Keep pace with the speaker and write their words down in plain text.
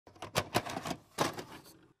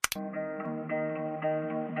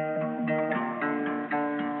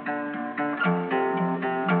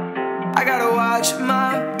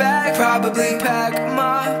probably pack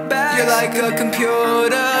my bags. You're like a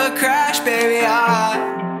computer crash, baby. I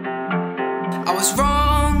was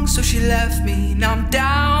wrong, so she left me. Now I'm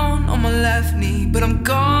down on my left knee, but I'm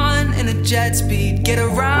gone in a jet speed. Get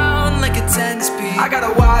around like a 10-speed. I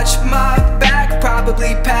gotta watch my back,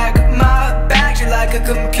 probably pack my bags. You're like a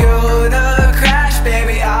computer crash,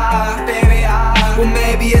 baby. Well,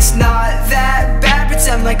 maybe it's not that bad.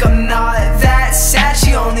 Pretend like I'm not that sad.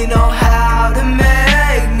 She only know how to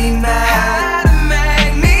make me mad.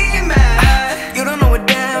 You don't know a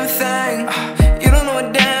damn thing. You don't know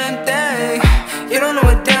a damn thing. You don't know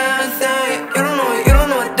a damn thing. You don't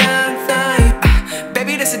know a damn thing.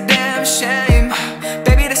 Baby, that's a damn shame.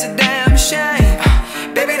 Baby, that's a damn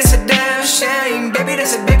shame. Baby, that's a damn shame. Baby,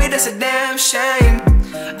 that's a damn shame.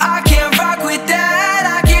 I can't rock with that.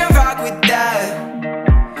 I can't rock with that.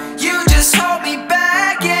 You just hold me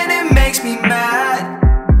back and it makes me mad.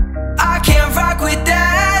 I can't rock with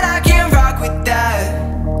that. I can't rock with that.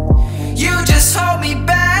 You just hold me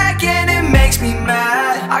back and it makes me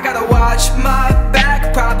mad. I gotta watch my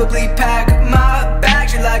back, probably pack my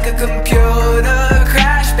bags. You're like a computer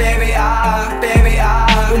crash, baby.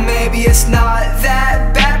 Well, maybe it's not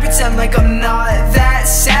that bad. Pretend like I'm not that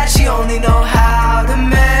sad. She only know how to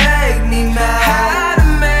make me mad. How to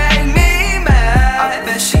make me mad. I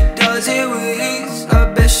bet she does it with ease.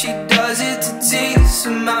 I bet she does it to tease.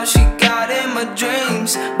 Somehow she got in my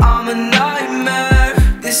dreams. I'm a nightmare.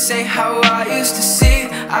 This ain't how I used to see.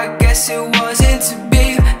 I guess it wasn't to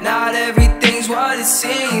be. Not everything's what it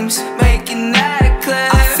seems. Making that clear.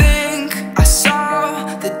 I think I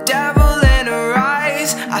saw the devil in her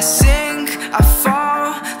eyes. I sink, I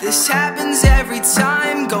fall. This happens every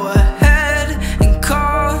time. Go ahead and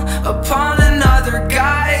call upon another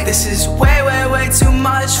guy. This is way, way, way too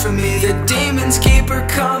much for me. The demons keep her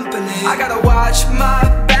company. I gotta watch my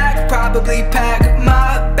back, probably pack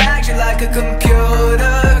my bags. You're like a computer